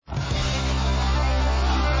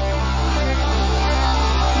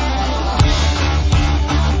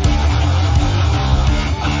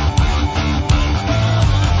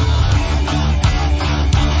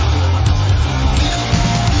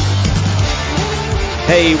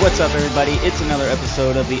Hey, what's up, everybody? It's another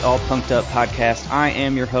episode of the All Punked Up podcast. I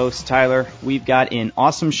am your host, Tyler. We've got an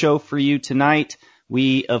awesome show for you tonight.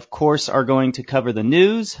 We, of course, are going to cover the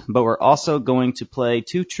news, but we're also going to play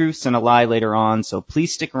Two Truths and a Lie later on, so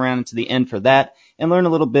please stick around to the end for that and learn a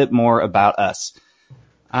little bit more about us.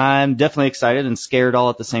 I'm definitely excited and scared all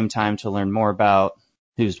at the same time to learn more about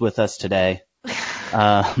who's with us today.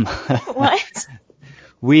 What?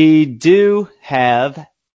 We do have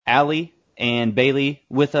Allie and Bailey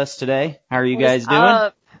with us today. How are you guys doing?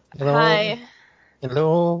 Up? Hello. Hi.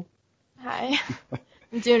 Hello. Hi.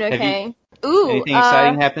 I'm doing Have okay. Anything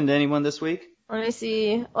exciting happened to anyone this week? Let me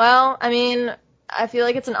see. Well, I mean, I feel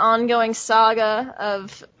like it's an ongoing saga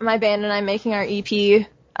of my band and I making our EP.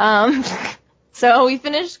 So we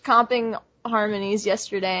finished comping harmonies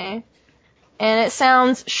yesterday, and it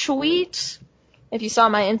sounds sweet. If you saw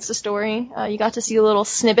my Insta story, you got to see a little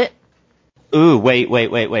snippet. Ooh, wait.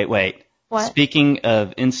 What? Speaking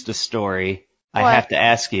of Insta story, What? I have to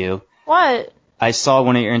ask you. What? I saw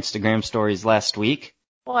one of your Instagram stories last week,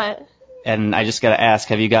 What? and I just got to ask,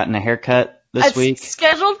 have you gotten a haircut this week? It's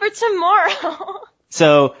scheduled for tomorrow.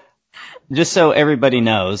 So, just so everybody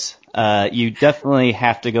knows, you definitely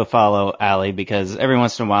have to go follow Allie because every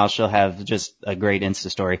once in a while she'll have just a great Insta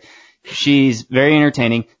story. She's very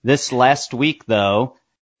entertaining. This last week, though,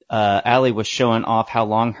 Allie was showing off how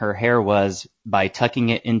long her hair was by tucking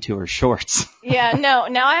it into her shorts. Yeah, no,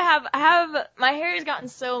 now I have, my hair has gotten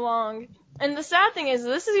so long. And the sad thing is,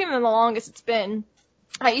 this is even the longest it's been.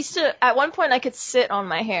 At one point I could sit on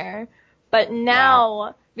my hair, but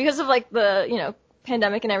now, because of like the,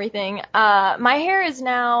 pandemic and everything, my hair is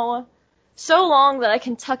now so long that I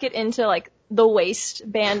can tuck it into like the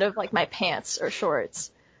waistband of like my pants or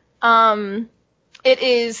shorts. It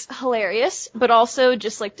is hilarious, but also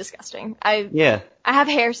just like disgusting. I have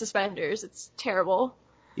hair suspenders. It's terrible.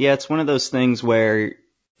 Yeah, it's one of those things where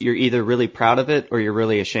you're either really proud of it or you're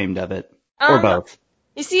really ashamed of it, or both.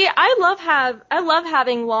 You see, I love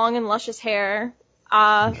having long and luscious hair.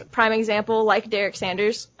 Prime example, like Derek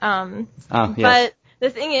Sanders. Yes. But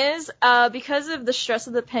the thing is, because of the stress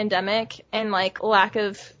of the pandemic and like lack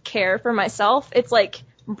of care for myself, it's like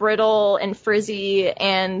brittle and frizzy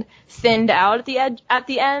and thinned out at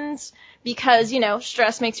the ends because,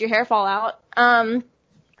 stress makes your hair fall out.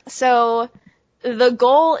 So the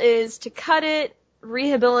goal is to cut it,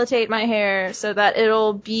 rehabilitate my hair so that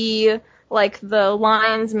it'll be like the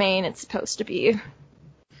lion's mane it's supposed to be.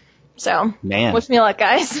 So, wish me luck,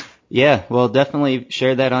 guys. Yeah, well, definitely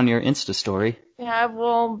share that on your Insta story. Yeah,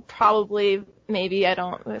 we'll probably, maybe,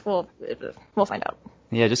 we'll find out.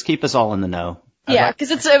 Yeah, just keep us all in the know. Yeah, because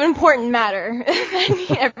it's an important matter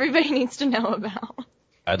that everybody needs to know about.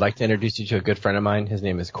 I'd like to introduce you to a good friend of mine. His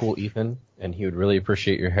name is Cool Ethan, and he would really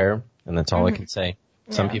appreciate your hair, and that's all I can say.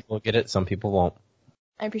 Some people get it, some people won't.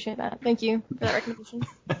 I appreciate that. Thank you for that recommendation.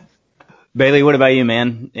 Bailey, what about you,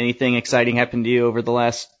 man? Anything exciting happened to you over the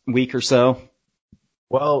last week or so?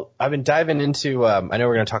 Well, I've been diving into, I know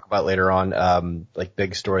we're going to talk about later on, like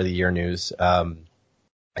big story of the year news.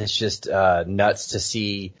 It's just nuts to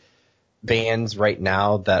see bands right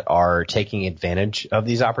now that are taking advantage of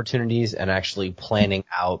these opportunities and actually planning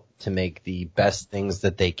out to make the best things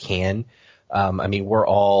that they can. I mean, we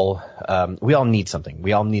all need something.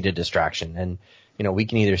 We all need a distraction. And, we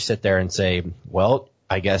can either sit there and say, well,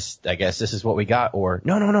 I guess this is what we got, or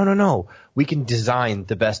no. We can design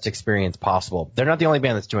the best experience possible. They're not the only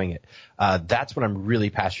band that's doing it. That's what I'm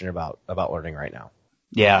really passionate about learning right now.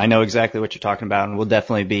 Yeah, I know exactly what you're talking about, and we'll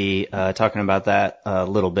definitely be talking about that a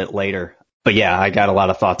little bit later. But yeah, I got a lot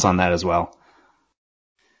of thoughts on that as well.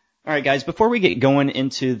 All right, guys, before we get going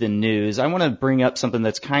into the news, I want to bring up something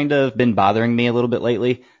that's kind of been bothering me a little bit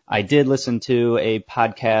lately. I did listen to a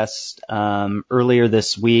podcast earlier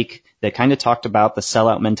this week that kind of talked about the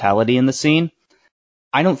sellout mentality in the scene.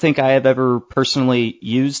 I don't think I have ever personally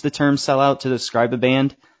used the term sellout to describe a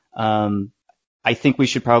band. I think we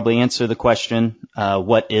should probably answer the question,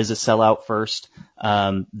 what is a sellout first?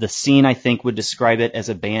 The scene, I think, would describe it as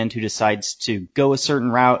a band who decides to go a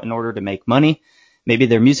certain route in order to make money. Maybe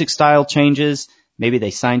their music style changes. Maybe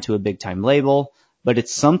they sign to a big-time label. But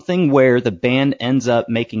it's something where the band ends up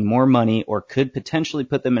making more money or could potentially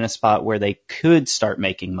put them in a spot where they could start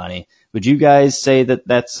making money. Would you guys say that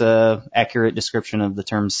that's a accurate description of the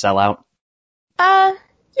term sellout?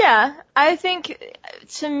 Yeah, I think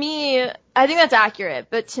that's accurate.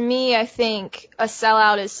 But to me, I think a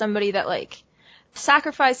sellout is somebody that like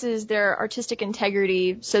sacrifices their artistic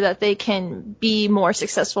integrity so that they can be more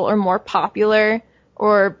successful or more popular,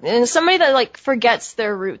 or somebody that like forgets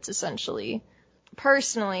their roots essentially.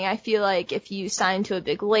 personally, I feel like if you sign to a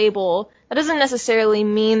big label, that doesn't necessarily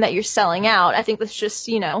mean that you're selling out. I think that's just,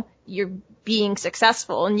 you're being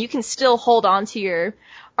successful, and you can still hold on to your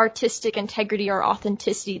artistic integrity or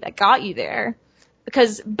authenticity that got you there.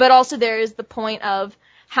 But also there is the point of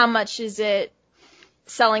how much is it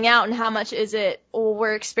selling out and how much is it,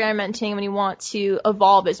 we're experimenting and we want to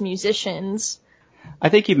evolve as musicians. I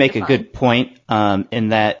think you make a good point in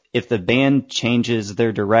that if the band changes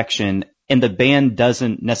their direction and the band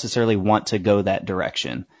doesn't necessarily want to go that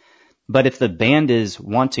direction, but if the band is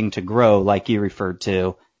wanting to grow, like you referred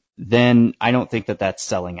to, then I don't think that that's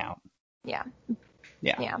selling out. Yeah.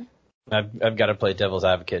 I've got to play devil's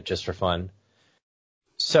advocate just for fun.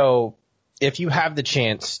 So if you have the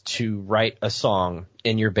chance to write a song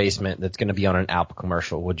in your basement that's going to be on an Apple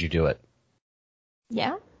commercial, would you do it?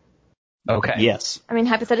 Yeah. Okay. Yes. I mean,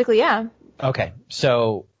 hypothetically, yeah. Okay.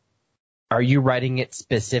 So are you writing it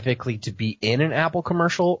specifically to be in an Apple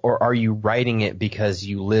commercial, or are you writing it because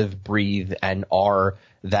you live, breathe, and are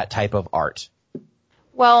that type of art?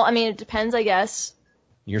 Well, I mean, it depends, I guess.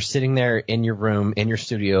 You're sitting there in your room, in your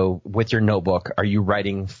studio, with your notebook. Are you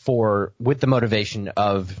writing with the motivation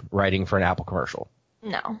of writing for an Apple commercial?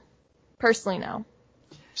 No. Personally, no.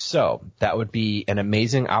 So that would be an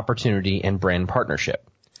amazing opportunity and brand partnership.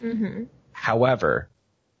 Mm-hmm. However,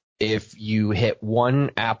 if you get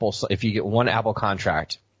one Apple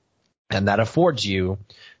contract and that affords you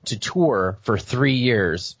to tour for 3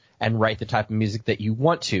 years and write the type of music that you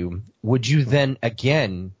want to, would you then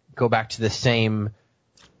again go back to the same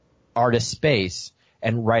artist space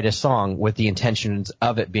and write a song with the intentions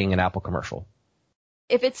of it being an Apple commercial?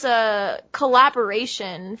 If it's a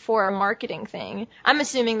collaboration for a marketing thing, I'm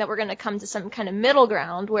assuming that we're going to come to some kind of middle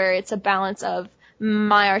ground where it's a balance of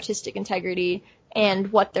my artistic integrity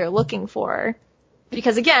and what they're looking for.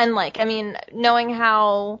 Because again, knowing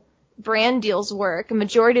how brand deals work, a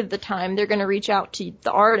majority of the time they're going to reach out to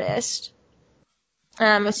the artist.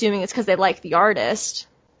 I'm assuming it's because they like the artist.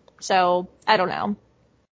 So, I don't know.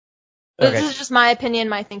 Okay. This is just my opinion,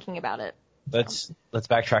 my thinking about it. Let's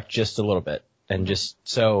backtrack just a little bit. And just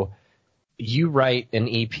so you write an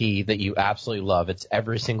EP that you absolutely love. It's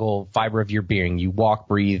every single fiber of your being. You walk,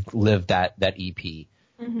 breathe, live that EP.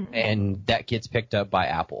 Mm-hmm. And that gets picked up by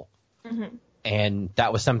Apple. Mm-hmm. And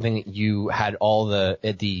that was something that you had all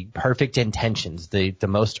the perfect intentions, the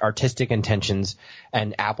most artistic intentions,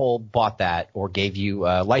 and Apple bought that or gave you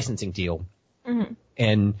a licensing deal. Mm-hmm.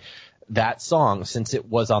 And that song, since it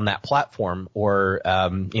was on that platform, or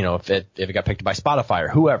if it got picked up by Spotify or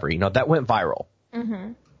whoever, that went viral.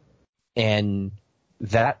 Mm-hmm. And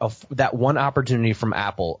that one opportunity from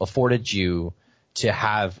Apple afforded you to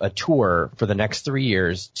have a tour for the next 3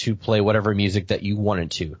 years to play whatever music that you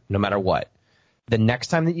wanted to, no matter what. The next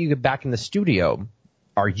time that you get back in the studio,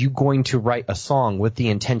 are you going to write a song with the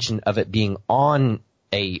intention of it being on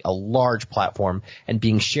a large platform and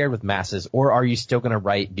being shared with masses, or are you still going to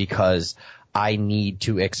write because I need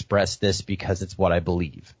to express this because it's what I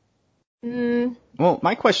believe? Well,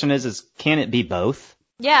 my question is can it be both?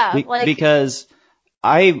 Yeah, because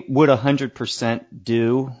I would 100%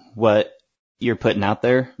 do what you're putting out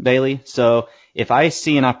there, Bailey. So if I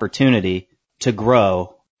see an opportunity to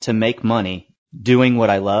grow, to make money, doing what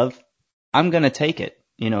I love, I'm going to take it.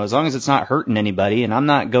 As long as it's not hurting anybody and I'm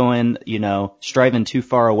not going, striving too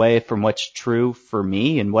far away from what's true for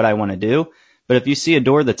me and what I want to do. But if you see a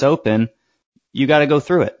door that's open, you got to go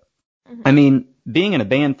through it. Mm-hmm. I mean, being in a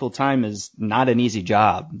band full time is not an easy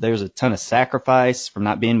job. There's a ton of sacrifice from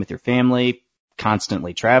not being with your family,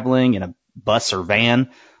 constantly traveling in a bus or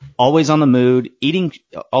van, always on the move, eating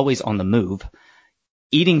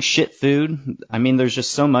shit food. I mean, there's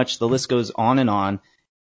just so much. The list goes on.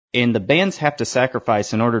 And the bands have to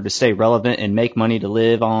sacrifice in order to stay relevant and make money to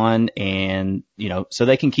live on and, so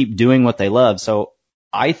they can keep doing what they love. So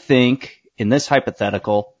I think in this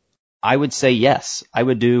hypothetical, I would say yes, I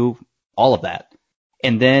would do all of that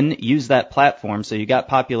and then use that platform. So you got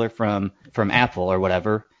popular from Apple or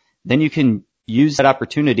whatever, then you can use that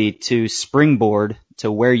opportunity to springboard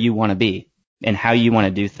to where you want to be and how you want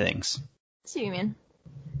to do things. I see what you mean.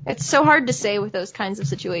 It's so hard to say with those kinds of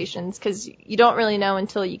situations because you don't really know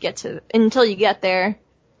until you get there.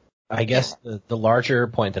 I guess the larger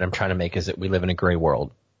point that I'm trying to make is that we live in a gray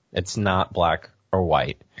world. It's not black or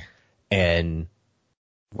white. And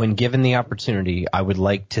when given the opportunity, I would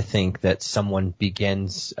like to think that someone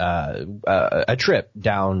begins a trip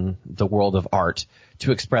down the world of art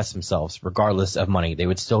to express themselves, regardless of money. They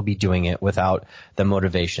would still be doing it without the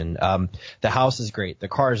motivation. The house is great. The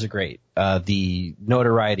cars are great. The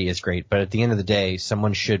notoriety is great. But at the end of the day,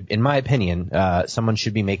 someone should, in my opinion, someone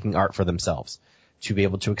should be making art for themselves to be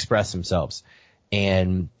able to express themselves.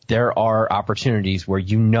 And there are opportunities where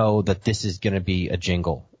you know that this is going to be a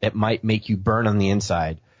jingle. It might make you burn on the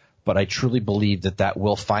inside, but I truly believe that that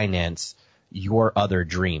will finance your other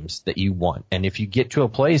dreams that you want. And if you get to a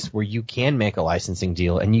place where you can make a licensing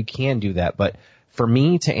deal and you can do that, but for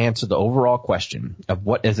me to answer the overall question of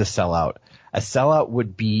what is a sellout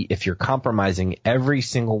would be if you're compromising every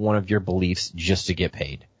single one of your beliefs just to get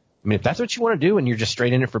paid. I mean, if that's what you want to do and you're just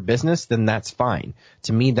straight in it for business, then that's fine.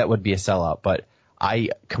 To me, that would be a sellout. But I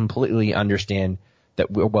completely understand that,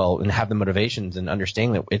 and have the motivations and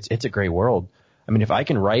understanding that it's a great world. I mean, if I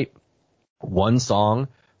can write one song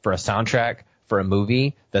for a soundtrack for a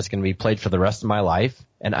movie that's going to be played for the rest of my life,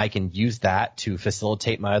 and I can use that to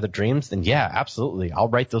facilitate my other dreams, then yeah, absolutely. I'll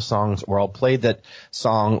write those songs, or I'll play that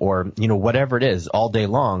song, or, whatever it is all day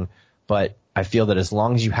long. But I feel that as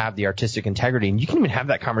long as you have the artistic integrity, and you can even have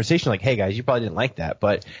that conversation like, hey guys, you probably didn't like that,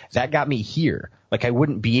 but that got me here. Like, I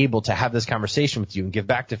wouldn't be able to have this conversation with you and give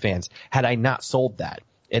back to fans had I not sold that.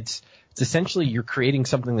 It's essentially you're creating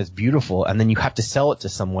something that's beautiful, and then you have to sell it to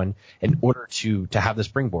someone in order to have the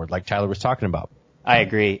springboard, like Tyler was talking about. I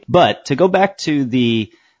agree. But to go back to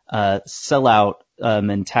the sellout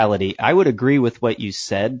mentality, I would agree with what you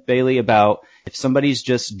said, Bailey, about if somebody's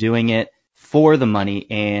just doing it for the money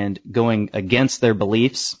and going against their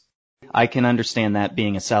beliefs, I can understand that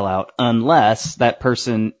being a sellout unless that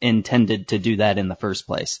person intended to do that in the first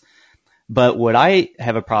place. But what I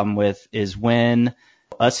have a problem with is when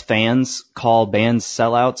us fans call bands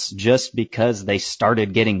sellouts just because they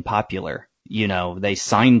started getting popular. They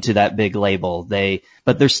signed to that big label.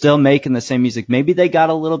 But they're still making the same music. Maybe they got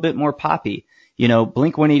a little bit more poppy.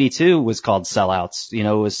 Blink-182 was called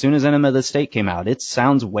sellouts. As soon as Enema of the State came out, it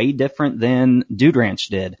sounds way different than Dude Ranch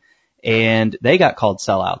did. And they got called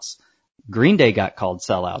sellouts. Green Day got called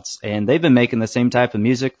sellouts. And they've been making the same type of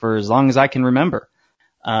music for as long as I can remember.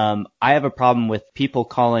 I have a problem with people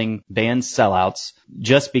calling bands sellouts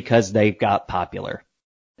just because they got popular.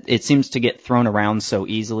 It seems to get thrown around so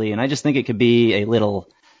easily, and I just think it could be a little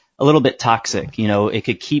bit toxic. It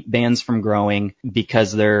could keep bands from growing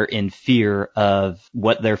because they're in fear of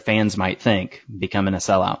what their fans might think, becoming a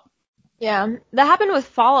sellout. Yeah, that happened with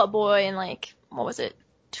Fall Out Boy in what was it,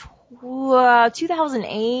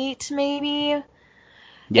 2008 maybe?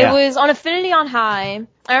 Yeah. It was on Affinity on High.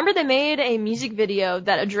 I remember they made a music video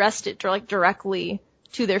that addressed it directly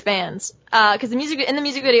to their fans. Cause in the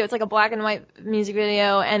music video, it's like a black and white music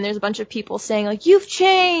video, and there's a bunch of people saying you've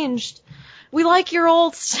changed. We like your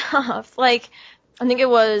old stuff. I think it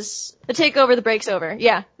was The Takeover, The Break's Over.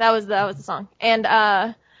 Yeah, that was the song. And,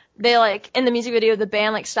 they in the music video, the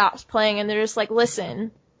band stops playing and they're just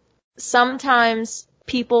listen, sometimes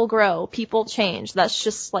people grow, people change. That's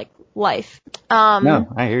just life. No,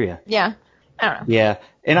 I hear you. Yeah. I don't know. Yeah.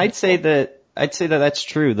 And I'd say that that's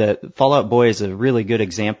true, that Fall Out Boy is a really good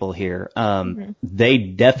example here. They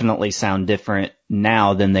definitely sound different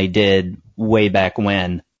now than they did way back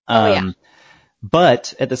when. Yeah.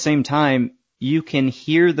 But at the same time, you can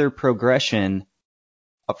hear their progression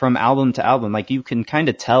from album to album. You can kind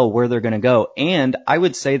of tell where they're going to go. And I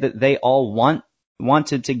would say that they all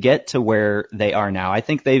wanted to get to where they are now. I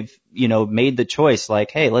think they've, made the choice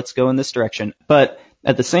hey, let's go in this direction. But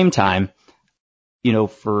at the same time,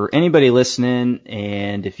 for anybody listening,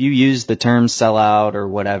 and if you use the term sellout or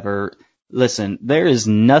whatever, listen, there is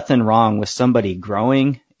nothing wrong with somebody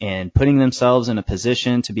growing and putting themselves in a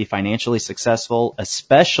position to be financially successful,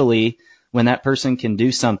 especially when that person can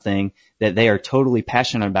do something that they are totally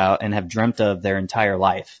passionate about and have dreamt of their entire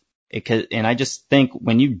life. And I just think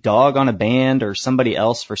when you dog on a band or somebody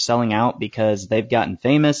else for selling out because they've gotten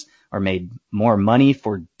famous or made more money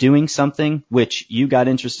for doing something which you got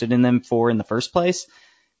interested in them for in the first place,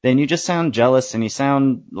 then you just sound jealous and you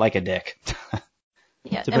sound like a dick,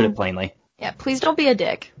 Yeah, to put it plainly. Yeah, please don't be a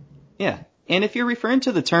dick. Yeah. And if you're referring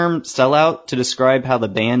to the term sellout to describe how the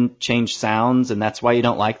band changed sounds and that's why you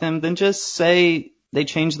don't like them, then just say they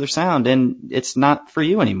changed their sound and it's not for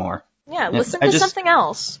you anymore. Yeah, listen to something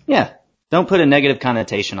else. Yeah. Don't put a negative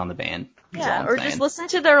connotation on the band. Yeah, or just listen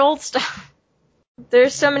to their old stuff.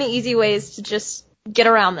 There's so many easy ways to just get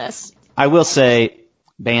around this. I will say,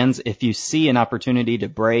 bands, if you see an opportunity to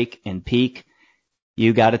break and peak,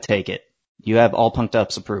 you got to take it. You have All Punked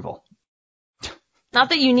Up's approval. Not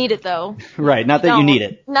that you need it, though. Right, not that you need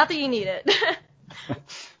it. Not that you need it.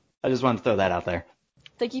 I just wanted to throw that out there.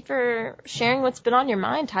 Thank you for sharing what's been on your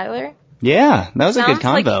mind, Tyler. Yeah, that was a good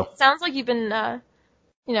convo. Sounds like you've been,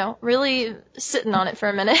 really sitting on it for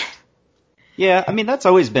a minute. Yeah, I mean, that's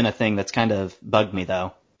always been a thing that's kind of bugged me,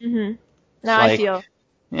 though. Mm-hmm. Now I feel.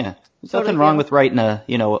 Yeah, there's nothing wrong with writing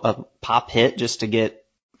a pop hit just to get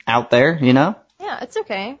out there, Yeah, it's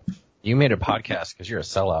okay. You made a podcast because you're a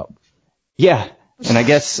sellout. Yeah. And I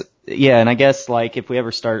guess, like, if we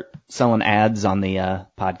ever start selling ads on the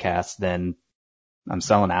podcast, then I'm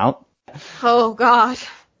selling out. Oh, God.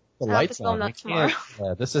 The I have to lights film on. that tomorrow.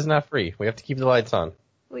 This is not free. We have to keep the lights on.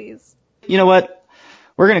 Please. You know what?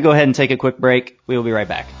 We're going to go ahead and take a quick break. We will be right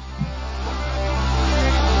back.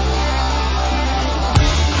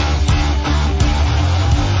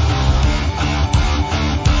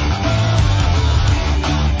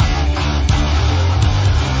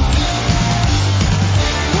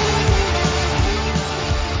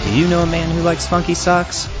 Do you know a man who likes funky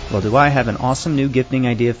socks? Well, do I have an awesome new gifting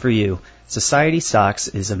idea for you. Society Socks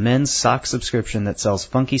is a men's sock subscription that sells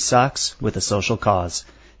funky socks with a social cause.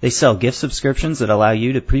 They sell gift subscriptions that allow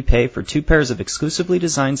you to prepay for 2 pairs of exclusively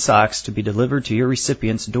designed socks to be delivered to your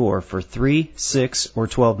recipient's door for 3, 6, or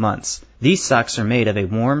 12 months. These socks are made of a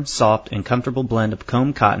warm, soft, and comfortable blend of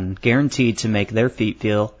comb cotton guaranteed to make their feet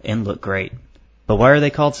feel and look great. But why are they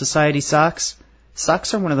called Society Socks?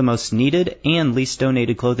 Socks are one of the most needed and least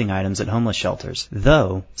donated clothing items at homeless shelters,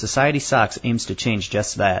 though Society Socks aims to change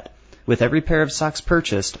just that. With every pair of socks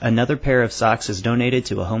purchased, another pair of socks is donated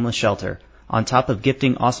to a homeless shelter. On top of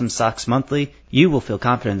gifting awesome socks monthly, you will feel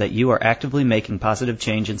confident that you are actively making positive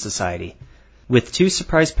change in society. With 2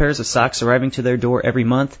 surprise pairs of socks arriving to their door every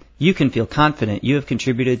month, you can feel confident you have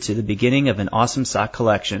contributed to the beginning of an awesome sock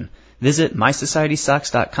collection. Visit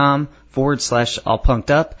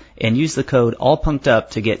mysocietysocks.com/allpunkedup and use the code allpunkedup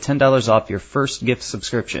to get $10 off your first gift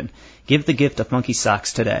subscription. Give the gift of funky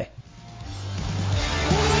socks today.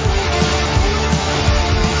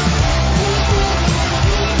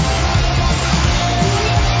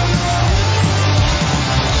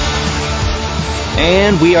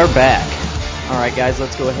 And we are back. All right, guys,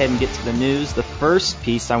 let's go ahead and get to the news. The first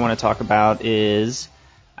piece I want to talk about is,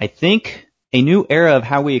 I think, a new era of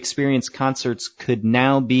how we experience concerts could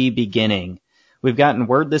now be beginning. We've gotten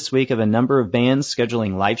word this week of a number of bands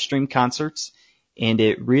scheduling live stream concerts, and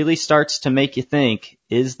it really starts to make you think,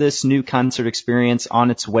 is this new concert experience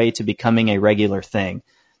on its way to becoming a regular thing?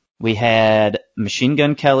 We had Machine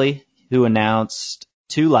Gun Kelly, who announced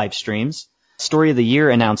 2 live streams. Story of the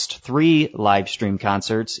Year announced 3 live stream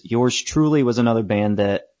concerts. Yours truly was another band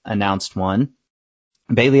that announced one.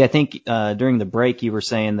 Bailey, I think during the break you were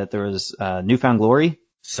saying that there was Newfound Glory.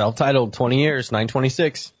 Self-titled, 20 years,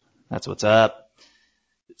 926. That's what's up.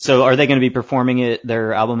 So are they going to be performing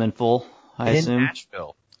their album in full, I assume?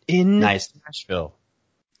 Nashville. In Nashville.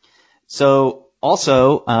 So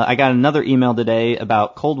also, I got another email today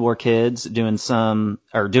about Cold War Kids doing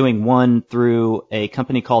one through a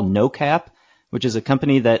company called No Cap, which is a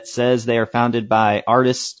company that says they are founded by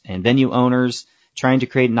artists and venue owners trying to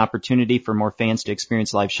create an opportunity for more fans to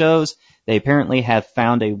experience live shows. They apparently have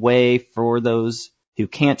found a way for those who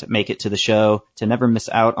can't make it to the show to never miss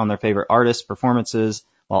out on their favorite artists' performances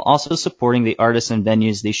while also supporting the artists and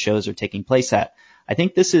venues these shows are taking place at. I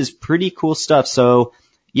think this is pretty cool stuff. So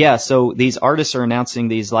these artists are announcing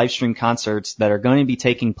these live stream concerts that are going to be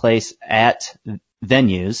taking place at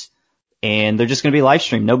venues, and they're just going to be live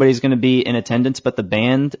streamed. Nobody's going to be in attendance but the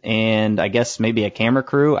band and I guess maybe a camera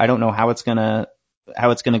crew. I don't know how it's going to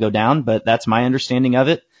go down, but that's my understanding of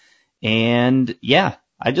it. And yeah,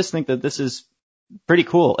 I just think that this is pretty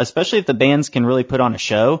cool, especially if the bands can really put on a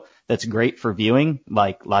show that's great for viewing,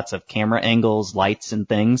 like lots of camera angles, lights, and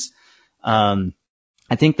things.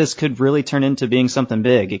 I think this could really turn into being something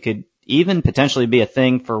big. It could even potentially be a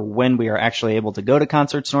thing for when we are actually able to go to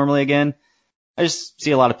concerts normally again. I just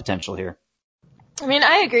see a lot of potential here. I mean,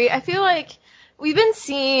 I agree. I feel like we've been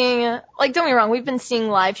seeing, like, don't get me wrong, we've been seeing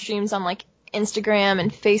live streams on, like, Instagram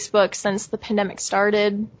and Facebook since the pandemic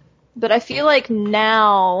started. But I feel like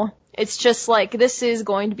now it's just like this is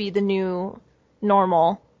going to be the new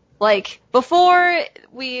normal. Like, before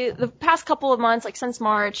the past couple of months, like since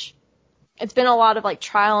March, it's been a lot of like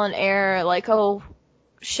trial and error, like, oh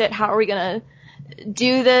shit, how are we gonna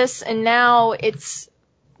do this? And now it's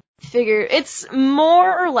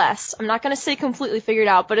more or less, I'm not gonna say completely figured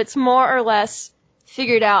out, but it's more or less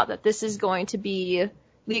figured out that this is going to be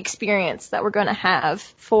the experience that we're gonna have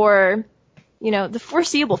for, the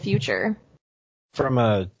foreseeable future. From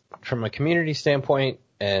a community standpoint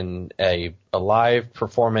and a live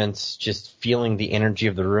performance, just feeling the energy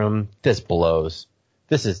of the room, this blows.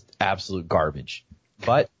 This is absolute garbage.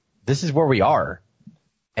 But this is where we are.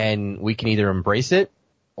 And we can either embrace it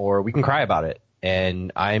or we can cry about it.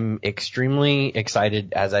 And I'm extremely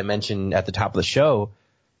excited, as I mentioned at the top of the show,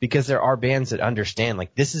 because there are bands that understand,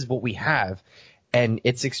 like, this is what we have. And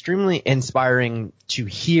it's extremely inspiring to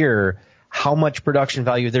hear how much production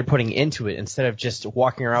value they're putting into it instead of just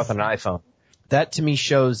walking around with an iPhone. That to me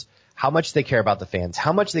shows how much they care about the fans,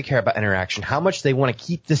 how much they care about interaction, how much they want to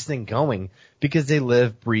keep this thing going because they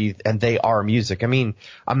live, breathe, and they are music. I mean,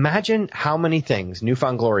 imagine how many things New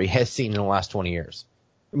Found Glory has seen in the last 20 years.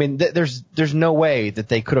 I mean, there's no way that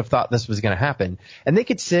they could have thought this was going to happen. And they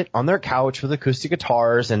could sit on their couch with acoustic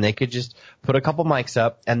guitars and they could just put a couple mics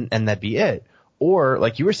up and that'd be it. Or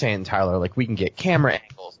like you were saying, Tyler, like we can get camera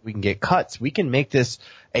angles, we can get cuts, we can make this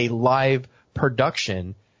a live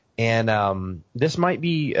production. And this might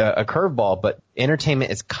be a curveball, but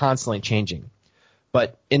entertainment is constantly changing.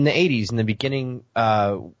 But in the 80s, in the beginning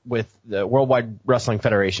with the Worldwide Wrestling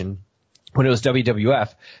Federation, when it was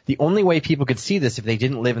WWF, the only way people could see this if they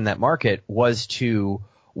didn't live in that market was to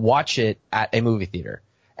watch it at a movie theater.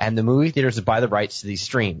 And the movie theaters would buy the rights to these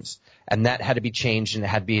streams. And that had to be changed and it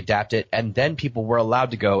had to be adapted. And then people were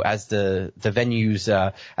allowed to go as the venues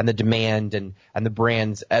and the demand and the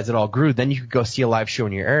brands, as it all grew, then you could go see a live show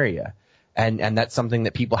in your area. And that's something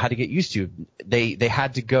that people had to get used to. They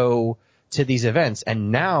had to go to these events.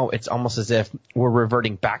 And now it's almost as if we're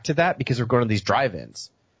reverting back to that because we're going to these drive-ins.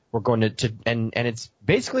 We're going to and it's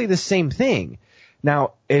basically the same thing.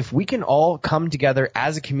 Now, if we can all come together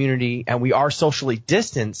as a community and we are socially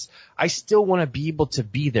distanced, I still want to be able to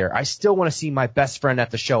be there. I still want to see my best friend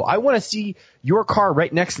at the show. I want to see your car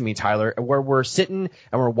right next to me, Tyler, where we're sitting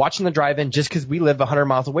and we're watching the drive-in just because we live 100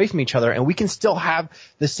 miles away from each other and we can still have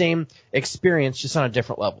the same experience just on a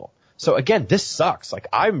different level. So again, this sucks. Like,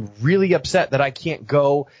 I'm really upset that I can't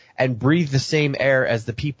go and breathe the same air as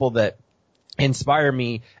the people that inspire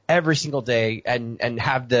me every single day and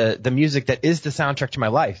have the music that is the soundtrack to my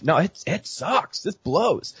life. No, it sucks. This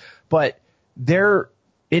blows. But they're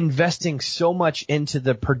investing so much into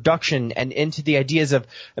the production and into the ideas of,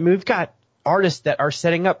 I mean, we've got artists that are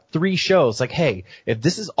setting up 3 shows. Like, hey, if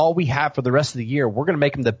this is all we have for the rest of the year, we're going to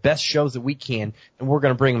make them the best shows that we can and we're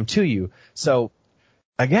going to bring them to you. So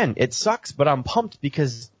again, it sucks, but I'm pumped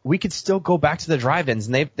because we could still go back to the drive-ins,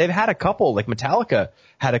 and they've had a couple, like Metallica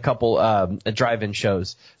had a couple drive-in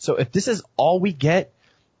shows. So if this is all we get,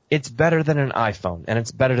 it's better than an iPhone, and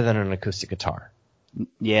it's better than an acoustic guitar.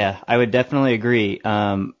 Yeah, I would definitely agree.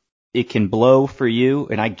 It can blow for you,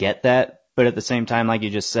 and I get that, but at the same time, like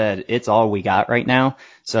you just said, it's all we got right now,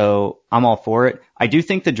 so I'm all for it. I do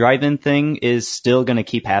think the drive-in thing is still going to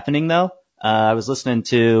keep happening, though. I was listening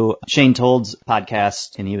to Shane Told's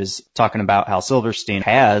podcast, and he was talking about how Silverstein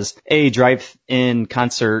has a drive-in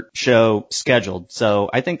concert show scheduled. So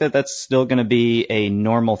I think that that's still going to be a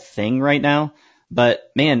normal thing right now.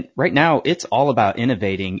 But man, right now it's all about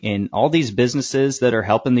innovating, in all these businesses that are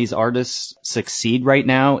helping these artists succeed right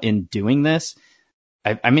now in doing this.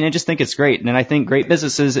 I mean, I just think it's great. And I think great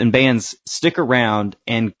businesses and bands stick around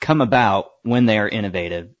and come about when they are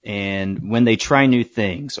innovative and when they try new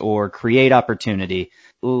things or create opportunity.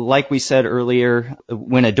 Like we said earlier,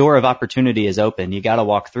 when a door of opportunity is open, you got to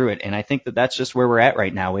walk through it. And I think that that's just where we're at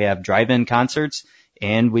right now. We have drive-in concerts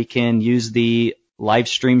and we can use the live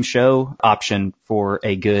stream show option for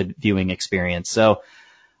a good viewing experience. So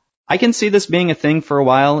I can see this being a thing for a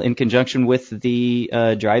while in conjunction with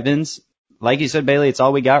the drive-ins. Like you said, Bailey, it's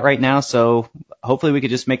all we got right now, so hopefully we could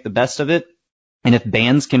just make the best of it. And if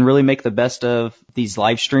bands can really make the best of these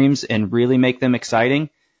live streams and really make them exciting,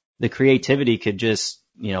 the creativity could just,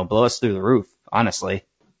 blow us through the roof, honestly.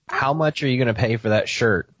 How much are you going to pay for that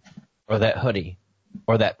shirt or that hoodie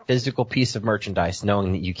or that physical piece of merchandise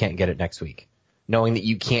knowing that you can't get it next week? Knowing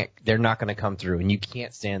that they're not going to come through and you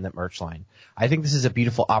can't stand that merch line. I think this is a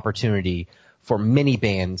beautiful opportunity for many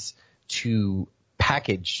bands to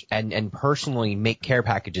package and personally make care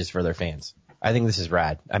packages for their fans. I think this is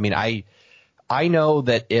rad. I mean, I know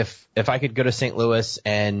that if I could go to St. Louis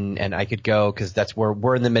and I could go, because that's where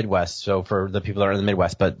we're in the Midwest. So for the people that are in the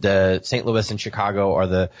Midwest, but the St. Louis and Chicago are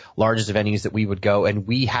the largest venues that we would go. And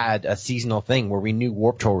we had a seasonal thing where we knew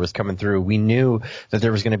Warped Tour was coming through. We knew that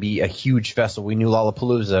there was going to be a huge festival. We knew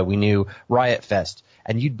Lollapalooza. We knew Riot Fest.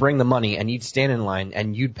 And you'd bring the money and you'd stand in line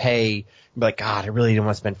and you'd pay, be like, God, I really didn't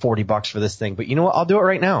want to spend $40 for this thing. But you know what? I'll do it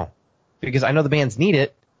right now because I know the bands need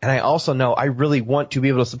it. And I also know I really want to be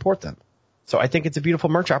able to support them. So I think it's a beautiful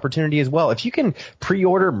merch opportunity as well. If you can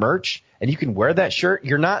pre-order merch and you can wear that shirt,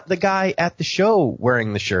 you're not the guy at the show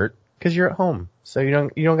wearing the shirt because you're at home. So you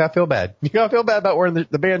don't got to feel bad. You got to feel bad about wearing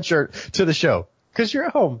the band shirt to the show because you're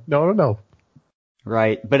at home. No.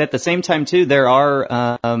 Right. But at the same time, too, there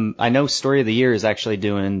are, I know Story of the Year is actually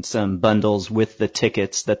doing some bundles with the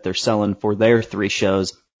tickets that they're selling for their 3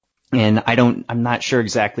 shows. And I'm not sure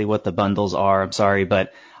exactly what the bundles are. I'm sorry,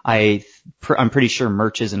 but I'm pretty sure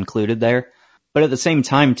merch is included there. But at the same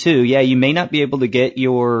time, too, yeah, you may not be able to get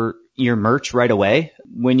your merch right away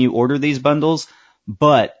when you order these bundles,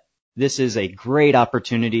 but this is a great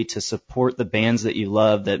opportunity to support the bands that you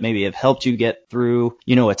love that maybe have helped you get through,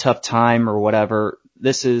 a tough time or whatever.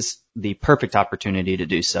 This is the perfect opportunity to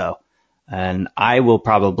do so. And I will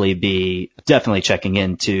probably be definitely checking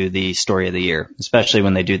into the Story of the Year, especially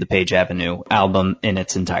when they do the Page Avenue album in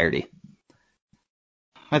its entirety.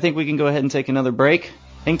 I think we can go ahead and take another break.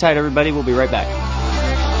 Hang tight, everybody. We'll be right back.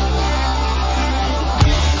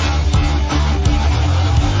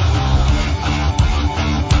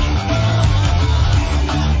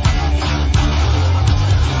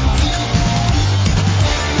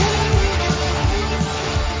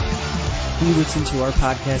 If you listen to our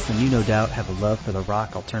podcast, then you no doubt have a love for the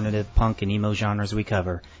rock, alternative, punk, and emo genres we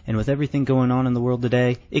cover. And with everything going on in the world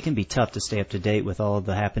today, it can be tough to stay up to date with all of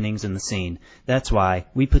the happenings in the scene. That's why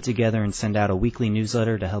we put together and send out a weekly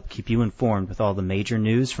newsletter to help keep you informed with all the major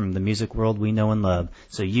news from the music world we know and love,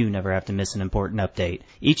 so you never have to miss an important update.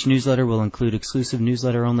 Each newsletter will include exclusive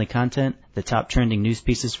newsletter-only content, the top trending news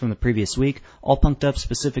pieces from the previous week, all punked up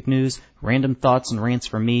specific news, random thoughts and rants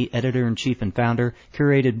from me, editor-in-chief and founder,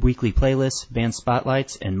 curated weekly playlists, band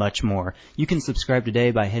spotlights, and much more. You can subscribe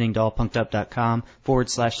today by heading to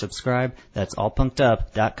allpunkedup.com/subscribe. That's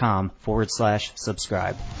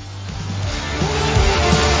allpunkedup.com/subscribe.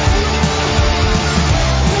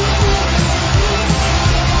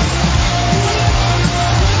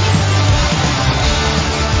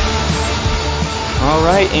 All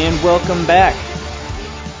right, and welcome back.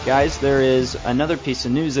 Guys, there is another piece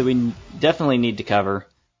of news that we definitely need to cover.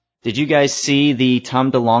 Did you guys see the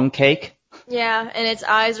Tom DeLonge cake? Yeah, and its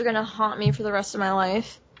eyes are going to haunt me for the rest of my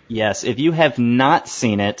life. Yes, if you have not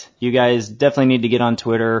seen it, you guys definitely need to get on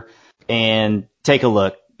Twitter and take a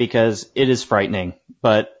look, because it is frightening.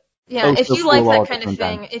 But yeah, if you like that kind of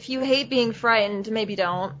thing, if you hate being frightened, maybe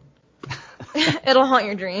don't. It'll haunt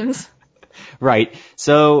your dreams. Right.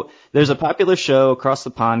 So there's a popular show across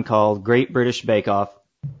the pond called Great British Bake Off,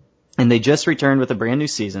 and they just returned with a brand new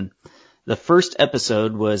season. The first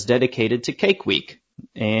episode was dedicated to Cake Week,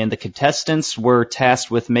 and the contestants were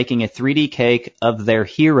tasked with making a 3D cake of their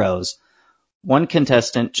heroes. One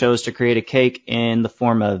contestant chose to create a cake in the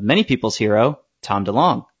form of many people's hero, Tom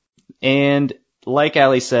DeLonge. And like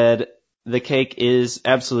Allie said, the cake is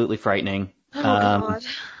absolutely frightening. Oh, God.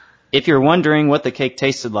 If you're wondering what the cake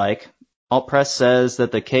tasted like, Alt Press says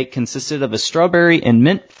that the cake consisted of a strawberry and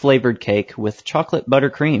mint flavored cake with chocolate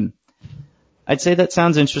buttercream. I'd say that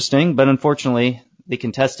sounds interesting, but unfortunately, the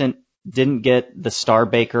contestant didn't get the Star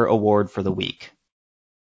Baker Award for the week.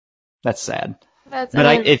 That's sad. But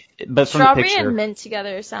from strawberry the picture, and mint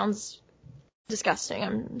together sounds disgusting.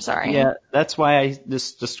 I'm sorry. Yeah, that's why I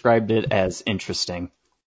just described it as interesting.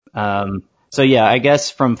 So yeah, I guess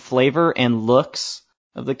from flavor and looks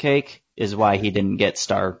of the cake is why he didn't get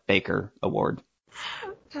Star Baker Award.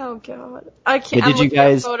 Oh, God. I can't. Did I'm you looking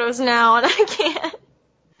guys at photos now, and I can't.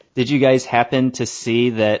 Did you guys happen to see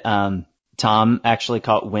that Tom actually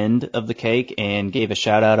caught wind of the cake and gave a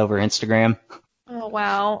shout out over Instagram? Oh,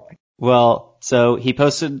 wow. Well, so he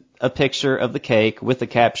posted a picture of the cake with the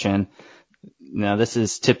caption. Now, this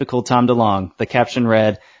is typical Tom DeLonge. The caption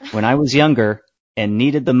read, "When I was younger and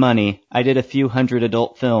needed the money, I did a few hundred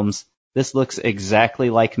adult films. This looks exactly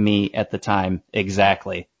like me at the time.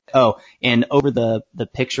 Exactly." Oh, and over the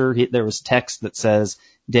picture, there was text that says,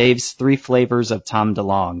 "Dave's 3 flavors of Tom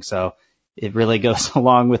DeLonge." So it really goes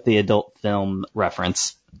along with the adult film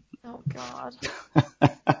reference. Oh, God.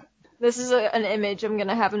 This is an image I'm going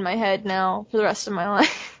to have in my head now for the rest of my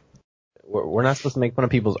life. We're not supposed to make fun of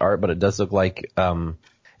people's art, but it does look like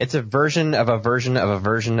it's a version of a version of a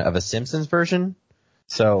version of a Simpsons version.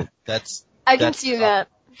 So I can see that.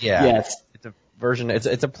 Yeah. Yes. It's a version. It's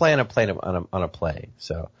a play on a play on a play.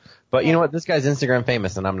 So, but you know what? This guy's Instagram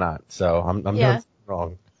famous and I'm not. So I'm doing something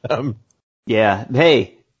wrong. Yeah.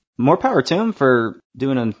 Hey, more power to him for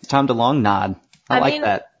doing a Tom DeLonge nod. I like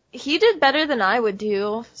that. He did better than I would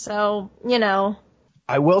do. So,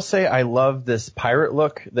 I will say I love this pirate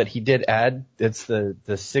look that he did add. It's the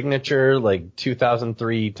signature,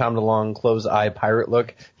 2003 Tom DeLonge close eye pirate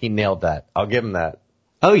look. He nailed that. I'll give him that.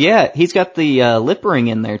 Oh, yeah. He's got the lip ring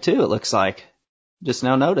in there, too, it looks like. Just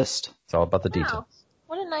now noticed. It's all about the wow. details.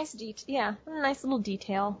 What a nice detail. Yeah, what a nice little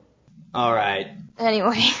detail. All right.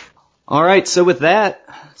 Anyway. All right. So with that,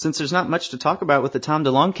 since there's not much to talk about with the Tom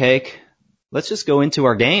DeLonge cake, let's just go into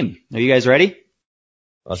our game. Are you guys ready?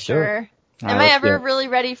 Let's do it. Am I ever really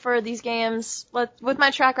ready for these games? With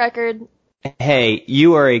my track record. Hey,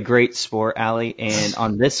 you are a great sport, Allie, and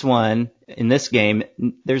on this one, in this game,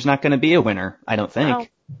 there's not going to be a winner, I don't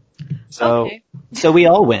think. Oh. So we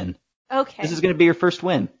all win. Okay. This is going to be your first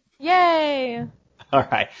win. Yay! All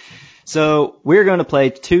right. So we're going to play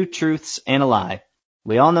 2 truths and a lie.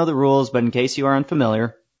 We all know the rules, but in case you are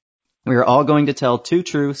unfamiliar, we are all going to tell 2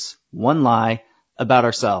 truths, 1 lie about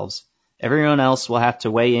ourselves. Everyone else will have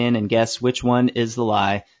to weigh in and guess which one is the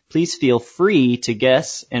lie. Please feel free to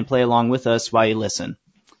guess and play along with us while you listen.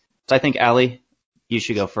 So I think, Allie, you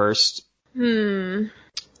should go first. Let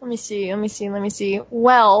me see.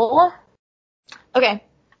 Well, okay.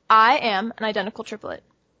 I am an identical triplet.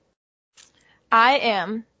 I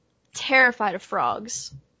am terrified of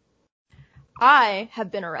frogs. I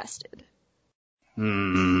have been arrested.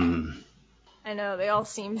 I know, they all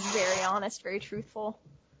seem very honest, very truthful.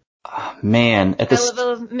 Man, I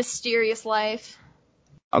live a mysterious life.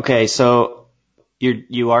 Okay, so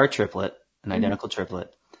you are a triplet, an identical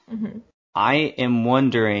triplet. Mm-hmm. I am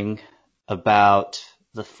wondering about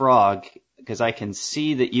the frog, because I can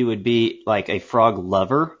see that you would be like a frog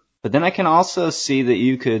lover, but then I can also see that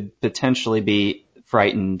you could potentially be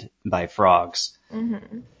frightened by frogs.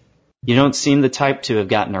 Mm-hmm. You don't seem the type to have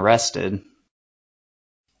gotten arrested.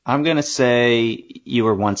 I'm going to say you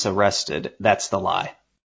were once arrested. That's the lie.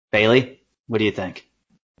 Bailey, what do you think?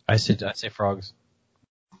 I say frogs.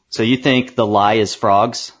 So you think the lie is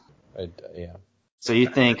frogs? Yeah. So you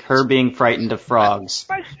think her being frightened of frogs?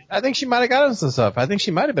 I think she might have gotten some stuff. I think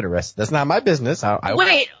she might have been arrested. That's not my business.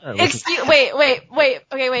 Wait.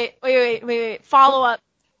 Follow up.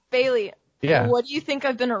 Bailey. Yeah. What do you think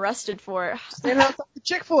I've been arrested for? Standing outside the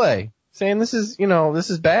Chick-fil-A, saying this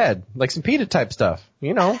is bad, like some PETA type stuff.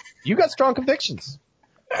 You got strong convictions.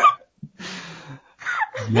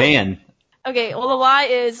 Man. Okay, well the lie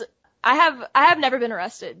is I have never been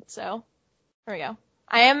arrested, so there we go.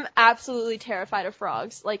 I am absolutely terrified of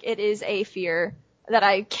frogs. Like, it is a fear that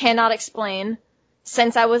I cannot explain.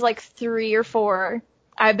 Since I was like 3 or 4,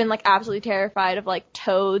 I've been like absolutely terrified of like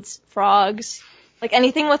toads, frogs, like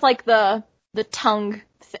anything with like the tongue.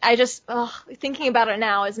 I just, thinking about it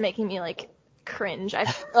now is making me like cringe. I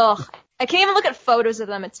can't even look at photos of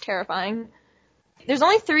them. It's terrifying. There's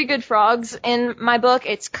only 3 good frogs in my book.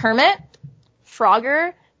 It's Kermit,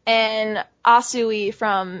 Frogger, and Asui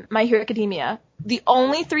from My Hero Academia. The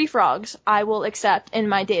only 3 frogs I will accept in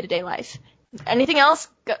my day-to-day life. Anything else?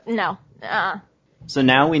 No. So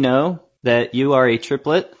now we know that you are a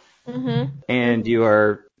triplet, and you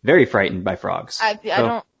are very frightened by frogs. I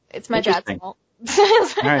don't. It's my dad's fault.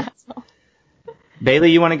 All right.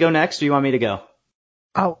 Bailey, you want to go next, or do you want me to go?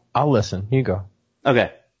 I'll listen. You go.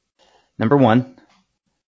 Okay. Number 1.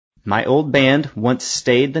 My old band once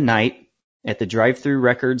stayed the night at the Drive-Thru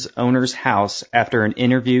Records owner's house after an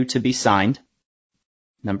interview to be signed.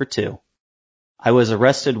 Number 2. I was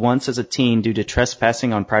arrested once as a teen due to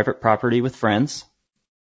trespassing on private property with friends.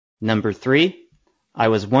 Number 3. I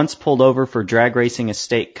was once pulled over for drag racing a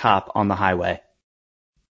state cop on the highway.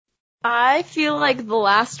 I feel like the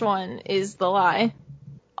last one is the lie.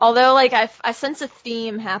 Although, like, I sense a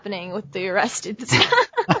theme happening with the arrested.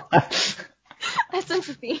 I sense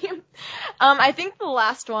a theme. I think the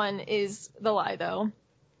last one is the lie, though.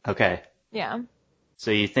 Okay. Yeah. So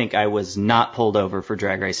you think I was not pulled over for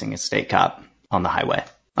drag racing a state cop on the highway?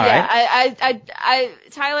 All yeah, right.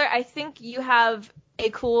 Tyler, I think you have a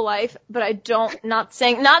cool life, but not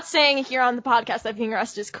saying here on the podcast that being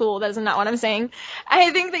arrested is cool. That is not what I'm saying. I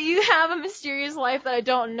think that you have a mysterious life that I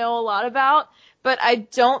don't know a lot about, but I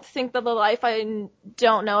don't think that the life I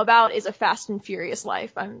don't know about is a Fast and Furious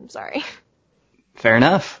life. I'm sorry. Fair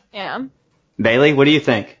enough. Yeah. Bailey, what do you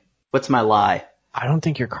think? What's my lie? I don't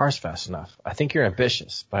think your car's fast enough. I think you're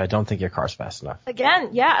ambitious, but I don't think your car's fast enough. Again,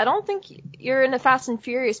 yeah, I don't think you're in a Fast and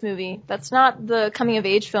Furious movie. That's not the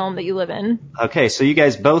coming-of-age film that you live in. Okay, so you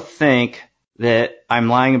guys both think that I'm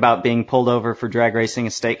lying about being pulled over for drag racing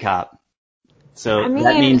a state cop. So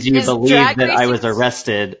that means you believe that I was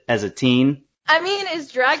arrested as a teen? I mean,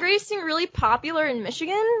 is drag racing really popular in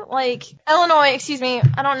Michigan? Like, Illinois, excuse me.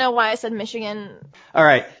 I don't know why I said Michigan. All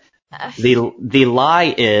right. The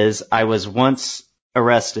lie is I was once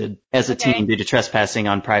arrested as a teen due to trespassing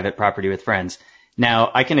on private property with friends. Now,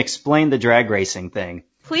 I can explain the drag racing thing.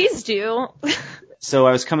 Please do. So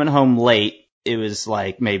I was coming home late. It was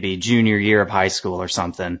like maybe junior year of high school or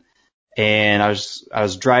something. And I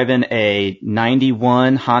was driving a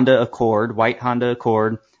 91 Honda Accord, white Honda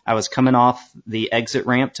Accord. I was coming off the exit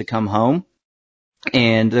ramp to come home.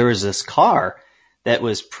 And there was this car that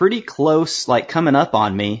was pretty close, like coming up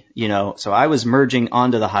on me, so I was merging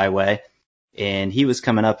onto the highway and he was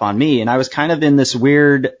coming up on me and I was kind of in this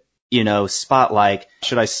weird, spot, like,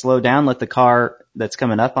 should I slow down, let the car that's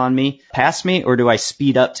coming up on me pass me, or do I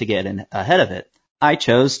speed up to get in ahead of it? I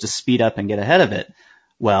chose to speed up and get ahead of it.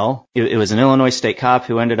 Well, it was an Illinois state cop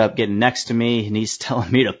who ended up getting next to me, and he's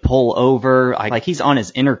telling me to pull over. He's on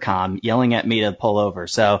his intercom yelling at me to pull over.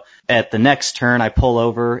 So at the next turn, I pull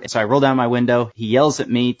over. So I roll down my window. He yells at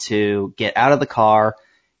me to get out of the car.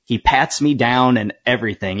 He pats me down and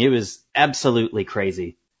everything. It was absolutely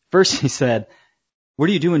crazy. First he said, "What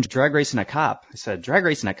are you doing drag racing a cop?" I said, "Drag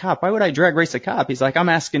racing a cop? Why would I drag race a cop?" He's like, "I'm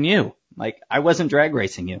asking you." I wasn't drag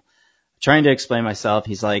racing you. Trying to explain myself.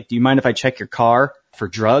 He's like, "Do you mind if I check your car for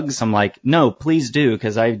drugs?" I'm like, "No, please do,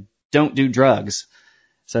 because I don't do drugs."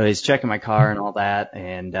 So he's checking my car and all that.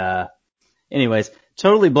 And anyways,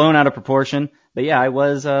 totally blown out of proportion. But yeah, I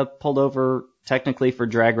was pulled over technically for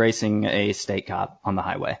drag racing a state cop on the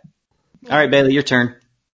highway. All right, Bailey, your turn.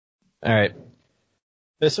 All right.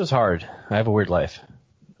 This was hard. I have a weird life.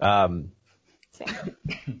 Same.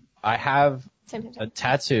 I have Same. a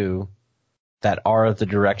tattoo that are the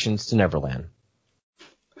directions to Neverland.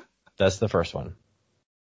 That's the first one.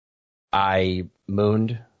 I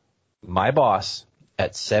mooned my boss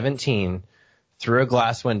at 17 through a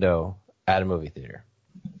glass window at a movie theater.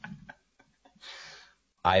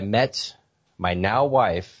 I met my now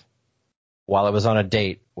wife while I was on a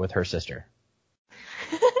date with her sister.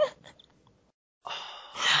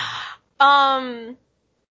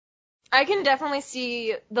 I can definitely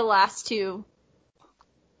see the last two.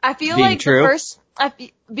 I feel Being like true? the first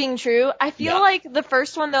being true. I feel Yeah. like the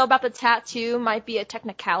first one though about the tattoo might be a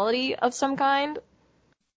technicality of some kind.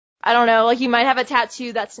 I don't know, like you might have a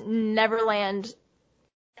tattoo that's Neverland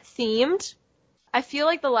themed. I feel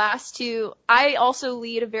like the last two, I also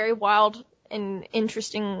lead a very wild and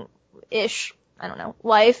interesting-ish, I don't know,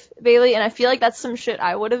 life, Bailey, and I feel like that's some shit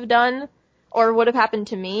I would have done or would have happened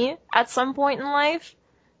to me at some point in life.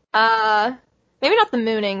 Maybe not the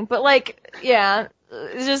mooning, but yeah,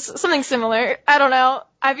 just something similar. I don't know.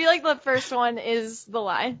 I feel like the first one is the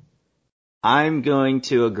lie. I'm going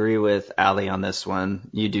to agree with Allie on this one.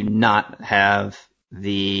 You do not have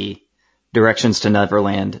the directions to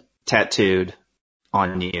Neverland tattooed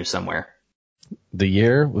on you somewhere. The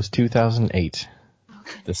year was 2008.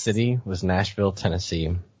 The city was Nashville,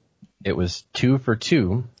 Tennessee. It was 2 for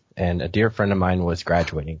 2, and a dear friend of mine was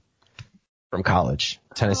graduating from college,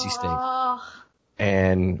 Tennessee State. Oh,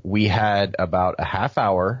 And we had about a half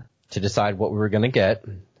hour to decide what we were going to get.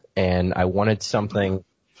 And I wanted something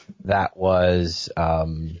that was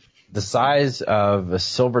the size of a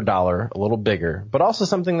silver dollar, a little bigger, but also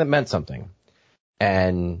something that meant something.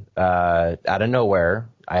 And out of nowhere,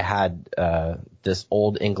 I had this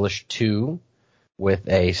Old English 2 with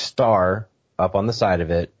a star up on the side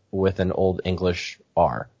of it with an Old English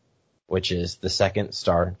R, which is the second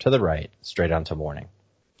star to the right, straight onto morning.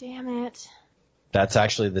 damn it. That's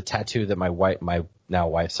actually the tattoo that my now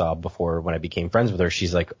wife saw before when I became friends with her.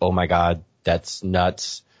 She's like, "Oh my God, that's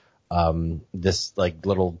nuts." This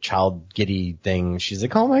little child giddy thing. She's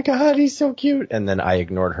like, "Oh my God, he's so cute." And then I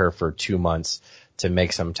ignored her for 2 months to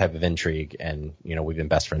make some type of intrigue. And, we've been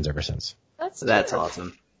best friends ever since. That's cute.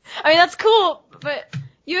 awesome. I mean, that's cool, but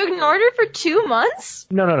you ignored her for 2 months?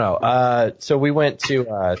 No. So we went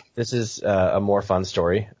to, this is a more fun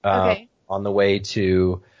story. Okay. On the way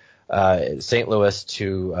to St. Louis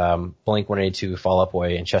to Blink-182, Fall Out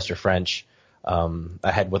Boy, and Chester French,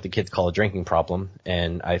 I had what the kids call a drinking problem,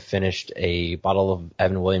 and I finished a bottle of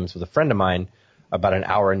Evan Williams with a friend of mine about an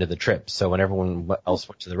hour into the trip. So when everyone else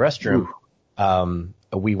went to the restroom,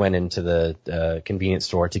 we went into the convenience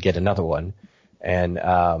store to get another one.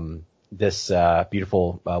 And this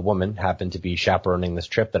beautiful woman happened to be chaperoning this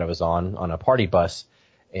trip that I was on a party bus.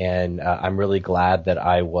 And I'm really glad that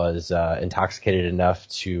I was intoxicated enough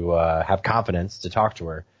to have confidence to talk to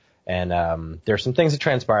her. And there's some things that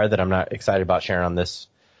transpired that I'm not excited about sharing on this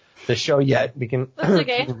show yet. We can That's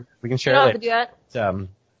okay. we can share You don't it have to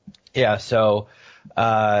do that. So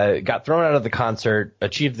got thrown out of the concert,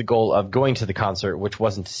 achieved the goal of going to the concert, which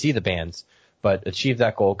wasn't to see the bands, but achieved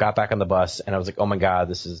that goal, got back on the bus, and I was like, oh my God,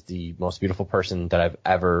 this is the most beautiful person that I've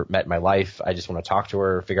ever met in my life. I just want to talk to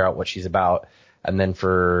her, figure out what she's about. And then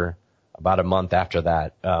for about a month after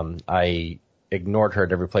that, I ignored her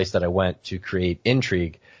at every place that I went to create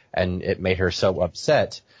intrigue, and it made her so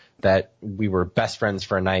upset that we were best friends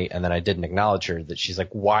for a night, and then I didn't acknowledge her, that she's like,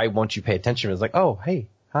 why won't you pay attention? I was like, oh, hey,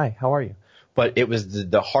 hi, how are you? But it was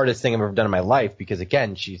the hardest thing I've ever done in my life because,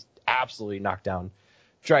 again, she's absolutely knocked down,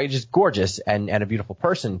 just gorgeous and a beautiful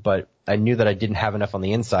person, but I knew that I didn't have enough on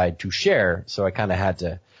the inside to share, so I kind of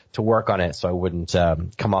had to work on it so I wouldn't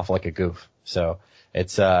come off like a goof. So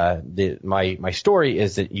it's my story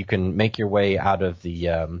is that you can make your way out of the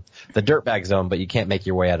dirtbag zone, but you can't make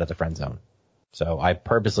your way out of the friend zone. So I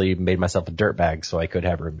purposely made myself a dirtbag so I could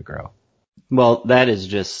have room to grow. Well, that is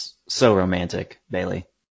just so romantic, Bailey.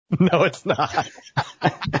 No, it's not.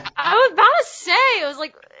 I was about to say, I was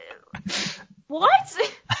like, what?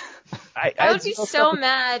 I would be so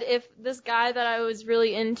mad if this guy that I was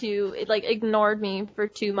really into, ignored me for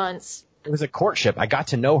 2 months. It was a courtship. I got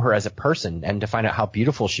to know her as a person and to find out how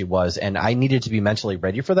beautiful she was, and I needed to be mentally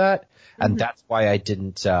ready for that, and that's why I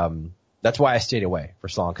didn't. That's why I stayed away for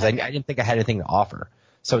so long, because I didn't think I had anything to offer.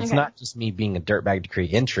 So it's not just me being a dirtbag to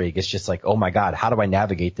create intrigue. It's just like, oh my God, how do I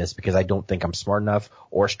navigate this? Because I don't think I'm smart enough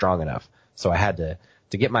or strong enough. So I had to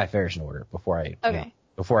get my affairs in order before I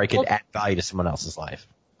could add value to someone else's life.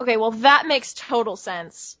 Okay, well that makes total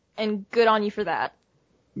sense, and good on you for that.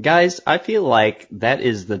 Guys, I feel like that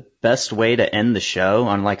is the best way to end the show,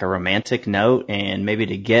 on like a romantic note, and maybe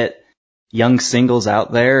to get young singles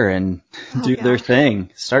out there and do their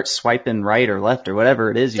thing. Start swiping right or left or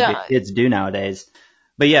whatever it is kids do nowadays.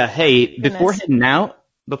 But yeah, hey, before heading out,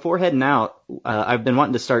 I've been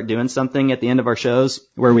wanting to start doing something at the end of our shows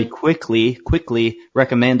where we quickly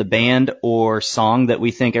recommend a band or song that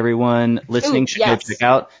we think everyone listening should go check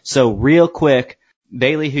out. So real quick,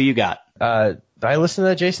 Bailey, who you got? I listened to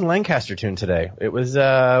that Jason Lancaster tune today. It was,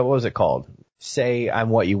 what was it called? Say I'm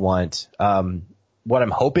What You Want. What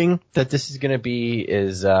I'm hoping that this is going to be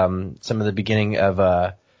is, some of the beginning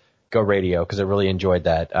of, Go Radio, because I really enjoyed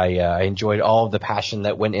that. I enjoyed all of the passion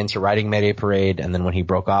that went into writing Mayday Parade, and then when he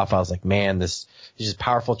broke off, I was like, man, he's just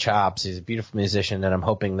powerful chops. He's a beautiful musician, and I'm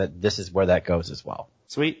hoping that this is where that goes as well.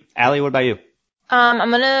 Sweet. Allie, what about you?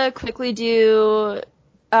 I'm gonna quickly do,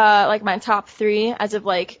 my top 3 as of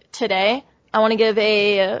today. I want to give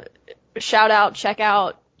a shout out, check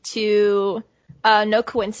out to No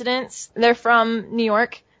Coincidence. They're from New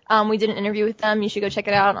York. We did an interview with them. You should go check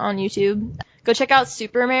it out on YouTube. Go check out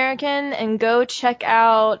Super American, and go check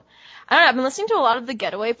out, I don't know, I've been listening to a lot of The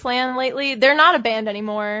Getaway Plan lately. They're not a band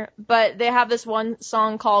anymore, but they have this one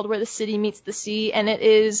song called Where the City Meets the Sea, and it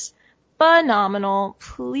is phenomenal.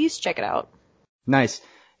 Please check it out. Nice.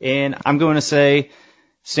 And I'm going to say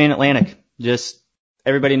Stain Atlantic. Just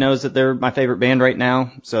everybody knows that they're my favorite band right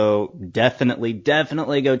now, so definitely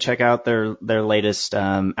go check out their latest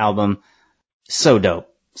album. So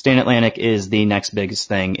dope. Stain Atlantic is the next biggest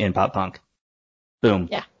thing in pop punk. Boom.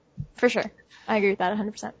 Yeah, for sure. I agree with that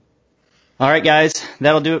 100%. All right, guys,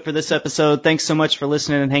 that'll do it for this episode. Thanks so much for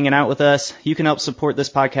listening and hanging out with us. You can help support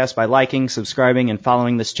this podcast by liking, subscribing, and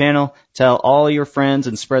following this channel. Tell all your friends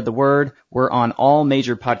and spread the word. We're on all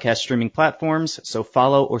major podcast streaming platforms, so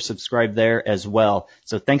follow or subscribe there as well.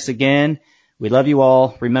 So thanks again. We love you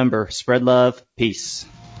all. Remember, spread love. Peace.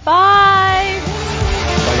 Bye.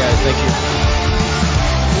 Bye, guys. Thank you.